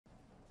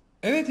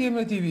Evet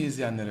Emre TV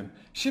izleyenlerim.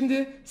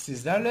 Şimdi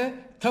sizlerle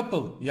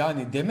tuple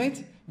yani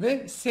demet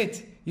ve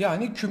set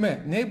yani küme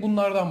ne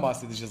bunlardan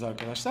bahsedeceğiz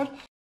arkadaşlar.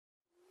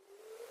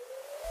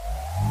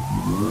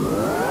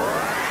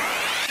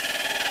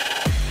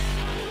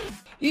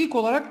 İlk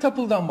olarak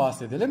tuple'dan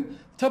bahsedelim.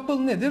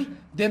 Tuple nedir?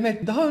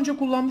 Demet daha önce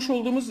kullanmış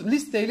olduğumuz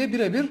listeyle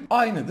birebir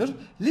aynıdır.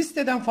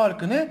 Listeden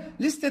farkı ne?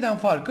 Listeden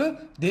farkı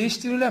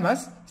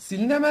değiştirilemez,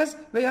 silinemez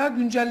veya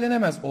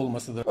güncellenemez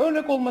olmasıdır.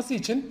 Örnek olması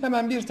için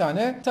hemen bir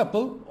tane tuple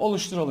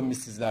oluşturalım biz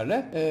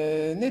sizlerle.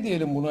 Ne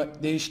diyelim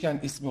buna değişken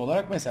ismi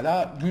olarak?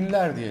 Mesela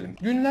günler diyelim.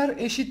 Günler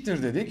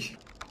eşittir dedik.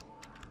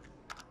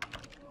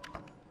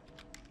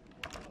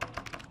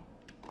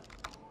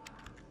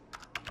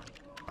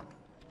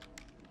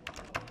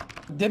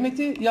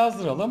 Demet'i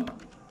yazdıralım.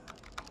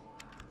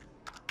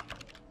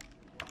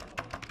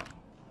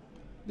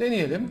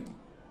 Deneyelim.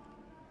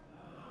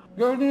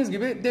 Gördüğünüz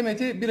gibi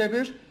Demet'i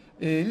birebir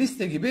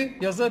liste gibi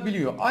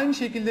yazabiliyor. Aynı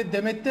şekilde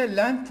Demet'te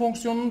len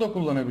fonksiyonunu da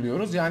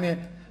kullanabiliyoruz. Yani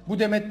bu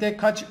Demet'te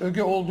kaç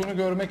öge olduğunu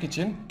görmek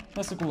için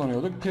nasıl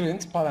kullanıyorduk?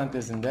 Print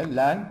parantezinde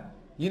len,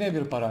 yine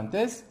bir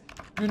parantez,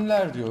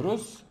 günler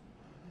diyoruz.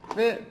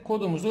 Ve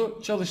kodumuzu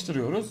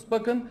çalıştırıyoruz.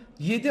 Bakın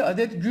 7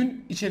 adet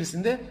gün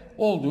içerisinde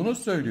olduğunu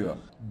söylüyor.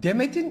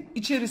 Demet'in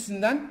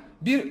içerisinden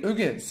bir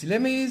öge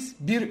silemeyiz,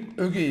 bir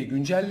ögeyi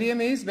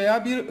güncelleyemeyiz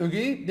veya bir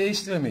ögeyi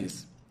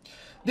değiştiremeyiz.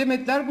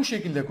 Demetler bu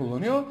şekilde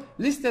kullanıyor.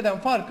 Listeden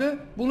farkı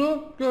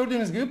bunu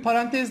gördüğünüz gibi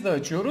parantezle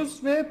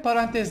açıyoruz ve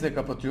parantezle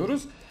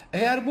kapatıyoruz.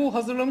 Eğer bu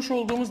hazırlamış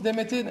olduğumuz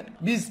Demet'i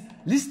biz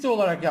liste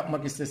olarak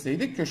yapmak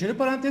isteseydik köşeli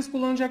parantez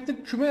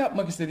kullanacaktık. Küme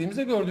yapmak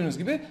istediğimizde gördüğünüz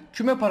gibi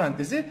küme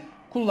parantezi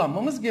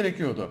kullanmamız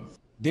gerekiyordu.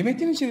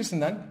 Demet'in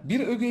içerisinden bir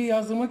ögeyi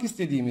yazdırmak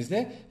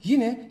istediğimizde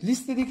yine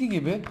listedeki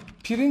gibi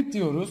print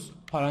diyoruz,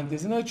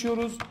 parantezini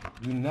açıyoruz,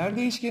 günler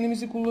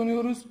değişkenimizi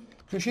kullanıyoruz.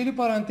 Köşeli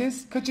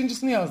parantez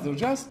kaçıncısını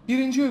yazdıracağız?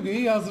 Birinci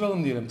ögeyi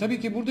yazdıralım diyelim. Tabii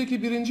ki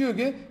buradaki birinci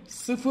öge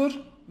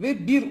 0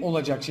 ve 1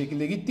 olacak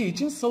şekilde gittiği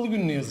için salı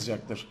gününü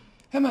yazacaktır.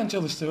 Hemen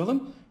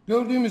çalıştıralım.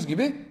 Gördüğümüz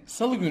gibi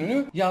salı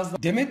gününü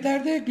yazdım.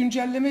 Demetlerde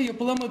güncelleme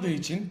yapılamadığı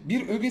için,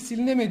 bir öge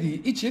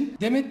silinemediği için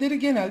demetleri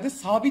genelde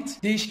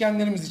sabit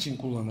değişkenlerimiz için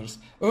kullanırız.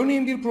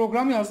 Örneğin bir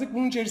program yazdık.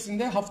 Bunun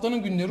içerisinde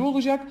haftanın günleri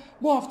olacak.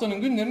 Bu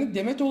haftanın günlerini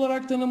demet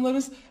olarak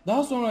tanımlarız.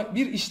 Daha sonra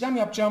bir işlem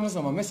yapacağımız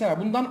zaman mesela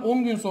bundan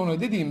 10 gün sonra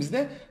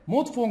dediğimizde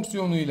mod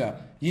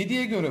fonksiyonuyla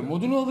 7'ye göre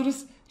modunu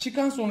alırız.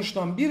 Çıkan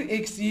sonuçtan bir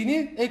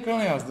eksiğini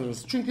ekrana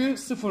yazdırırız. Çünkü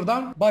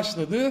sıfırdan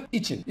başladığı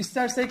için.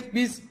 İstersek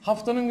biz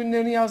haftanın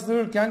günlerini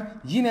yazdırırken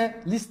yine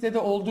listede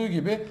olduğu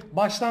gibi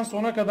baştan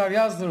sona kadar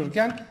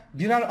yazdırırken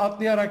birer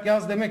atlayarak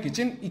yaz demek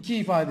için 2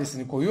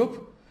 ifadesini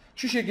koyup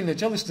şu şekilde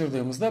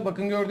çalıştırdığımızda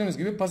bakın gördüğünüz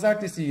gibi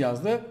pazartesiyi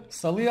yazdı,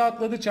 salıyı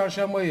atladı,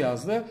 çarşambayı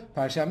yazdı,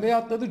 perşembeyi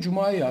atladı,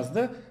 cumayı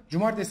yazdı,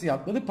 cumartesiyi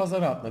atladı,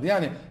 pazarı atladı.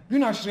 Yani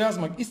gün aşırı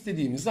yazmak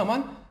istediğimiz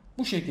zaman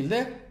bu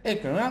şekilde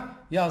ekrana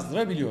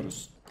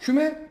yazdırabiliyoruz.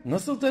 Küme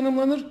nasıl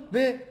tanımlanır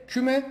ve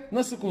küme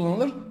nasıl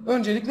kullanılır?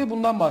 Öncelikle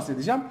bundan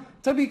bahsedeceğim.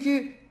 Tabii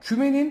ki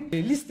kümenin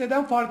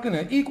listeden farkı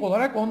ne? İlk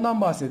olarak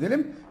ondan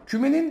bahsedelim.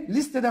 Kümenin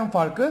listeden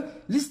farkı,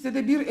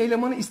 listede bir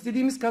elemanı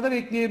istediğimiz kadar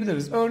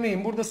ekleyebiliriz.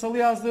 Örneğin burada salı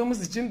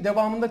yazdığımız için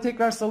devamında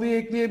tekrar salıyı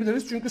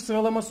ekleyebiliriz. Çünkü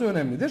sıralaması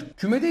önemlidir.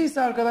 Kümede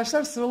ise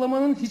arkadaşlar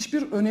sıralamanın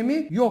hiçbir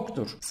önemi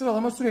yoktur.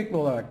 Sıralama sürekli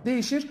olarak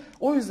değişir.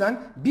 O yüzden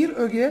bir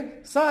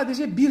öge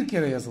sadece bir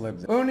kere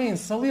yazılabilir. Örneğin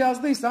salı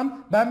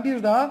yazdıysam ben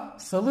bir daha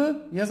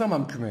salı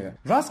yazamam kümeye.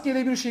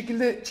 Rastgele bir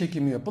şekilde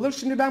çekimi yapılır.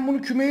 Şimdi ben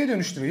bunu kümeye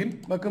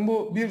dönüştüreyim. Bakın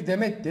bu bir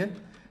demetti.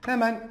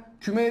 Hemen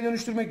kümeye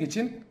dönüştürmek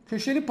için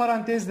köşeli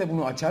parantezle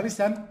bunu açar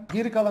isem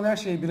geri kalan her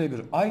şey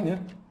birebir aynı.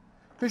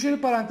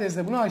 Köşeli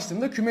parantezle bunu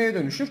açtığımda kümeye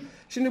dönüşür.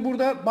 Şimdi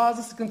burada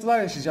bazı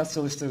sıkıntılar yaşayacağız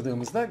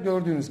çalıştırdığımızda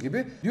gördüğünüz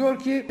gibi. Diyor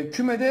ki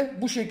kümede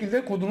bu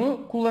şekilde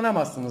kodunu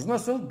kullanamazsınız.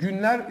 Nasıl?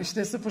 Günler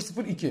işte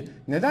 002.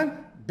 Neden?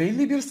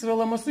 Belli bir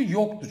sıralaması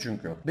yoktu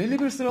çünkü. Belli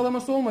bir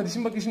sıralaması olmadığı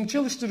için bakın şimdi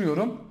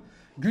çalıştırıyorum.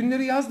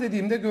 Günleri yaz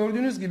dediğimde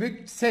gördüğünüz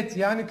gibi set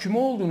yani küme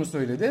olduğunu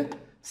söyledi.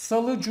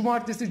 Salı,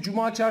 cumartesi,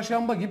 cuma,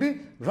 çarşamba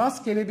gibi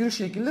rastgele bir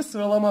şekilde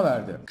sıralama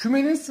verdi.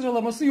 Kümenin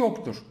sıralaması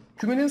yoktur.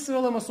 Kümenin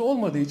sıralaması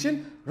olmadığı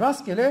için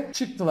rastgele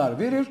çıktılar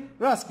verir,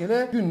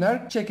 rastgele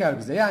günler çeker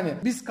bize. Yani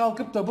biz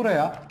kalkıp da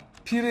buraya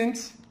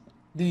print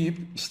deyip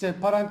işte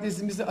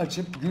parantezimizi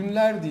açıp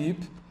günler deyip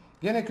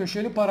gene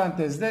köşeli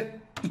parantezde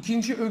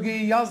ikinci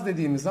ögeyi yaz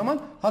dediğimiz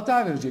zaman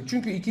hata verecek.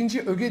 Çünkü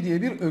ikinci öge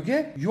diye bir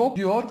öge yok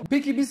diyor.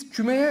 Peki biz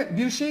kümeye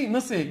bir şey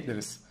nasıl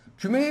ekleriz?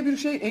 Kümeye bir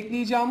şey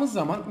ekleyeceğimiz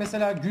zaman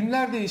mesela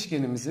günler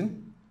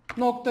değişkenimizin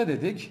nokta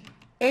dedik.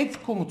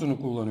 Add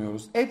komutunu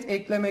kullanıyoruz. Add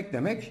eklemek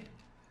demek.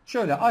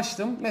 Şöyle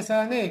açtım.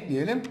 Mesela ne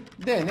ekleyelim?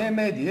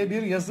 DNM diye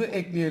bir yazı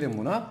ekleyelim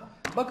buna.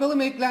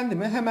 Bakalım eklendi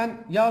mi? Hemen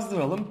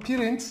yazdıralım.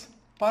 Print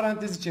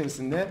parantez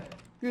içerisinde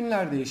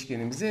günler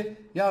değişkenimizi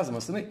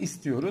yazmasını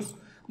istiyoruz.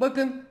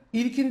 Bakın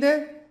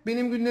ilkinde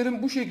benim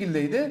günlerim bu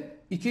şekildeydi.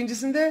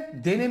 İkincisinde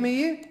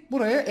denemeyi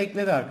buraya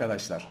ekledi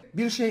arkadaşlar.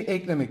 Bir şey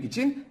eklemek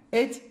için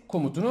add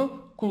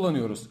komutunu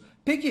kullanıyoruz.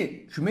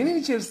 Peki kümenin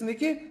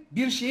içerisindeki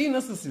bir şeyi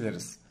nasıl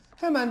sileriz?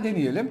 Hemen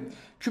deneyelim.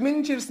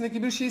 Kümenin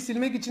içerisindeki bir şeyi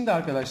silmek için de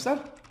arkadaşlar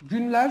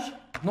günler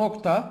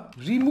nokta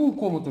remove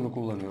komutunu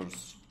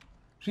kullanıyoruz.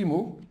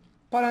 Remove.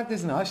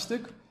 Parantezini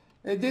açtık.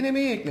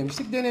 Denemeyi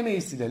eklemiştik.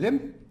 Denemeyi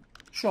silelim.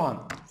 Şu an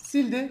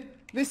sildi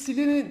ve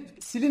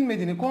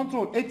silinmediğini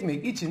kontrol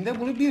etmek için de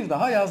bunu bir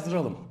daha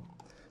yazdıralım.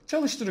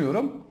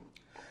 Çalıştırıyorum.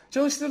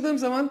 Çalıştırdığım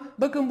zaman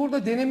bakın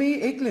burada denemeyi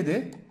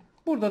ekledi.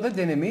 Burada da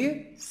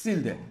denemeyi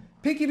sildi.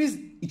 Peki biz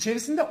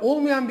içerisinde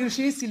olmayan bir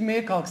şeyi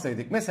silmeye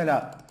kalksaydık.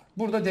 Mesela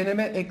burada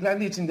deneme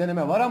eklendiği için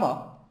deneme var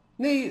ama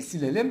neyi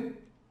silelim?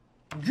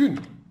 Gün.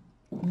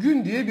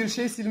 Gün diye bir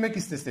şey silmek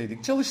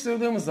isteseydik.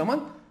 Çalıştırdığımız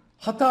zaman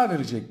hata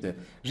verecekti.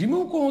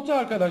 Remove komutu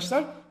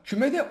arkadaşlar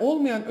kümede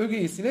olmayan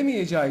ögeyi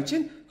silemeyeceği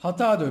için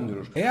hata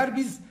döndürür. Eğer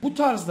biz bu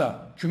tarzda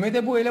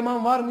kümede bu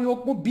eleman var mı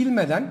yok mu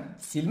bilmeden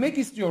silmek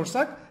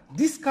istiyorsak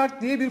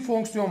discard diye bir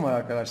fonksiyon var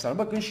arkadaşlar.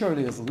 Bakın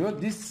şöyle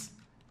yazılıyor.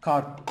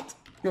 Discard.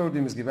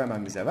 Gördüğümüz gibi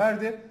hemen bize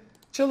verdi.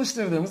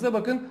 Çalıştırdığımızda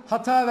bakın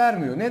hata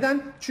vermiyor.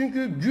 Neden?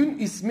 Çünkü gün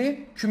ismi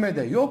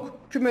kümede yok.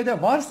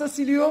 Kümede varsa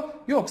siliyor,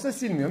 yoksa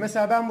silmiyor.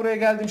 Mesela ben buraya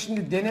geldim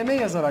şimdi deneme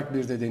yazarak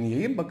bir de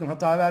deneyeyim. Bakın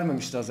hata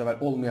vermemişti az evvel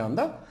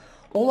olmayanda.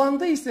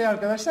 Olanda ise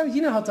arkadaşlar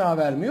yine hata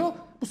vermiyor.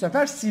 Bu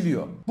sefer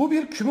siliyor. Bu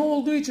bir küme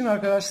olduğu için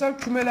arkadaşlar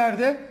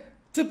kümelerde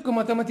tıpkı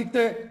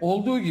matematikte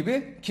olduğu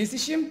gibi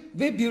kesişim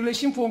ve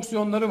birleşim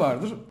fonksiyonları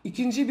vardır.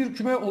 İkinci bir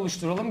küme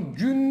oluşturalım.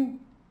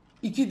 Gün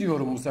 2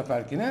 diyorum bu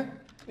seferkine.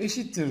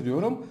 Eşittir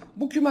diyorum.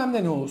 Bu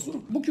kümemde ne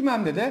olsun? Bu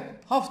kümemde de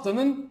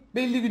haftanın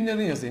belli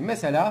günlerini yazayım.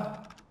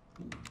 Mesela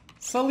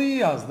salıyı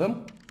yazdım.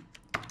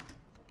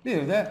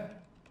 Bir de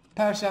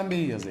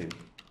perşembeyi yazayım.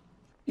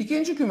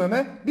 İkinci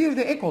kümeme bir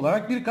de ek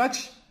olarak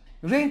birkaç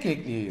renk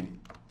ekleyeyim.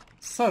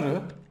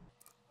 Sarı.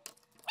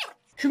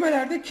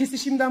 Kümelerde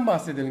kesişimden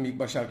bahsedelim ilk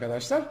başta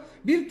arkadaşlar.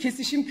 Bir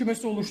kesişim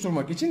kümesi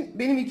oluşturmak için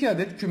benim 2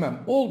 adet kümem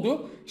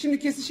oldu. Şimdi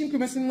kesişim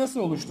kümesini nasıl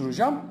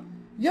oluşturacağım?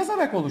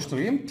 Yazarak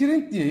oluşturayım.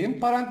 Print diyeyim.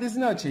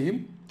 Parantezini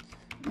açayım.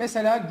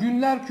 Mesela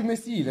günler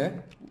kümesi ile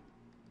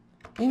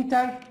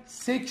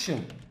intersection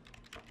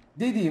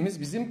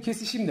dediğimiz bizim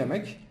kesişim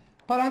demek.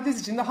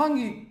 Parantez içinde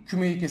hangi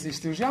kümeyi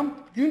kesiştireceğim?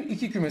 Gün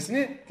 2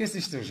 kümesini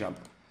kesiştireceğim.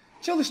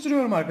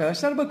 Çalıştırıyorum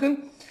arkadaşlar.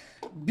 Bakın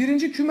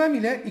birinci kümem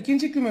ile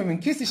ikinci kümemin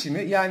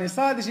kesişimi yani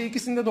sadece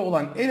ikisinde de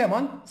olan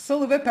eleman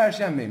salı ve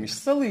perşembeymiş.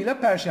 Salı ile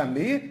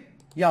perşembeyi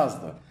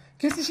yazdı.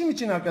 Kesişim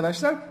için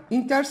arkadaşlar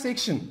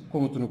intersection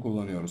komutunu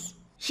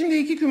kullanıyoruz. Şimdi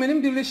iki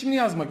kümenin birleşimini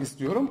yazmak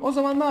istiyorum. O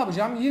zaman ne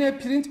yapacağım? Yine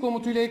print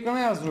komutuyla ekrana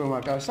yazdırıyorum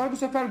arkadaşlar. Bu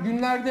sefer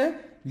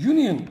günlerde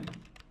union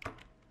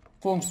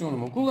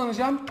fonksiyonumu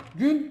kullanacağım.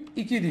 Gün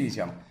 2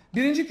 diyeceğim.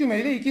 Birinci küme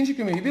ile ikinci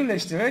kümeyi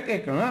birleştirerek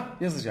ekrana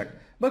yazacak.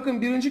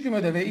 Bakın birinci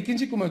kümede ve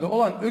ikinci kümede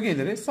olan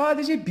ögeleri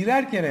sadece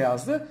birer kere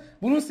yazdı.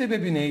 Bunun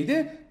sebebi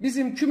neydi?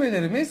 Bizim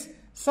kümelerimiz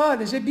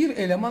sadece bir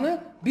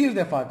elemanı bir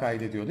defa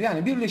kaydediyordu.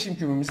 Yani birleşim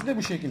kümemizi de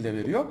bu şekilde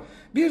veriyor.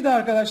 Bir de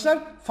arkadaşlar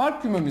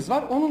fark kümemiz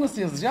var. Onu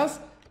nasıl yazacağız?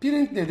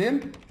 Print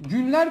dedim.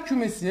 Günler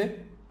kümesi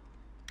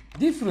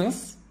difference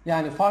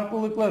yani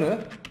farklılıkları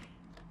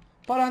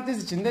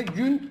parantez içinde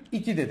gün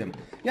 2 dedim.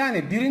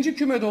 Yani birinci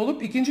kümede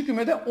olup ikinci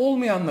kümede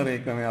olmayanları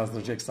ekrana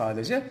yazdıracak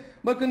sadece.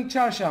 Bakın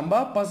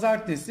çarşamba,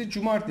 pazartesi,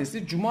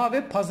 cumartesi, cuma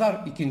ve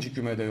pazar ikinci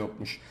kümede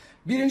yokmuş.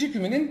 Birinci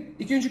kümenin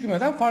ikinci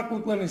kümeden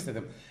farklılıklarını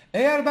istedim.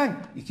 Eğer ben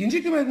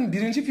ikinci kümenin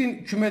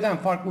birinci kümeden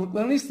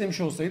farklılıklarını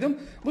istemiş olsaydım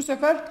bu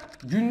sefer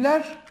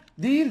günler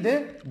değil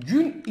de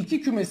gün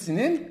 2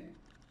 kümesinin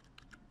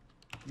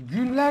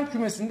günler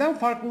kümesinden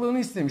farklılığını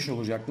istemiş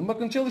olacaktım.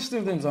 Bakın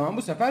çalıştırdığım zaman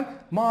bu sefer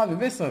mavi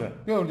ve sarı.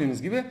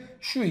 Gördüğünüz gibi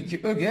şu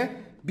iki öge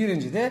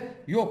birincide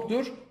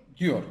yoktur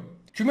diyor.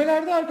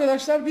 Kümelerde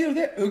arkadaşlar bir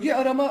de öge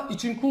arama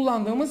için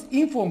kullandığımız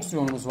in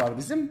fonksiyonumuz var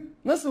bizim.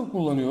 Nasıl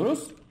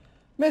kullanıyoruz?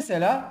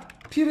 Mesela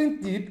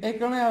print deyip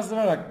ekrana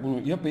yazdırarak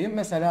bunu yapayım.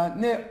 Mesela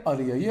ne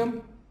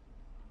arayayım?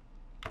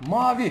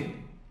 Mavi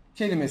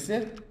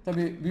kelimesi.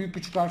 Tabi büyük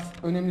küçük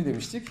harf önemli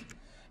demiştik.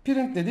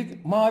 Print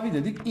dedik, mavi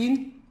dedik,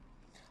 in.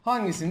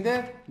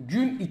 Hangisinde?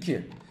 Gün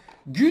 2.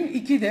 Gün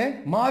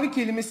 2'de mavi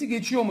kelimesi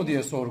geçiyor mu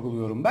diye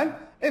sorguluyorum ben.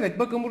 Evet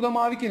bakın burada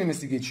mavi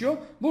kelimesi geçiyor.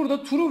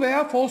 Burada true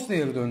veya false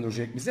değeri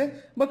döndürecek bize.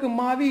 Bakın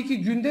mavi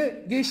 2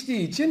 günde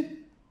geçtiği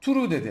için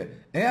true dedi.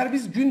 Eğer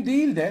biz gün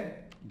değil de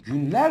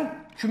günler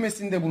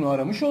kümesinde bunu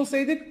aramış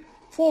olsaydık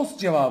false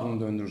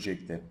cevabını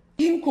döndürecekti.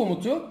 In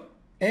komutu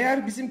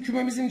eğer bizim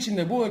kümemizin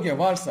içinde bu öge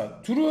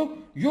varsa true,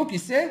 yok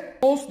ise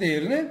false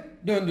değerini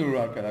döndürür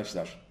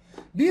arkadaşlar.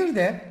 Bir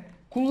de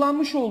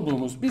kullanmış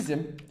olduğumuz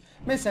bizim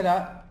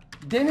mesela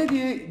dene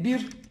diye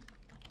bir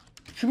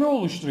küme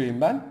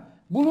oluşturayım ben.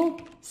 Bunu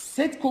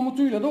set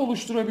komutuyla da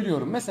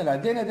oluşturabiliyorum.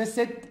 Mesela denede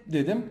set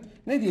dedim.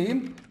 Ne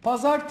diyeyim?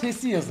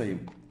 Pazartesi yazayım.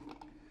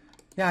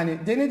 Yani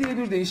dene diye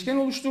bir değişken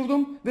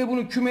oluşturdum ve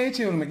bunu kümeye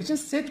çevirmek için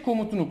set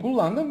komutunu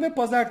kullandım ve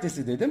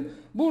pazartesi dedim.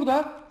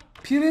 Burada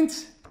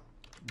print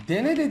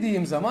dene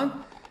dediğim zaman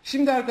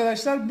şimdi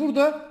arkadaşlar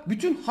burada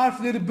bütün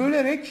harfleri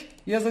bölerek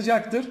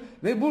yazacaktır.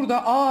 Ve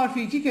burada A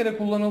harfi 2 kere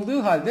kullanıldığı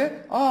halde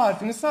A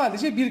harfini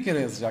sadece bir kere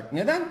yazacak.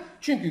 Neden?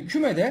 Çünkü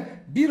kümede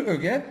bir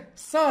öge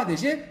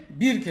sadece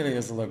bir kere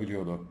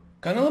yazılabiliyordu.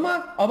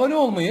 Kanalıma abone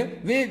olmayı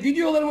ve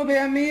videolarımı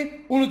beğenmeyi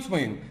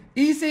unutmayın.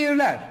 İyi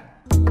seyirler.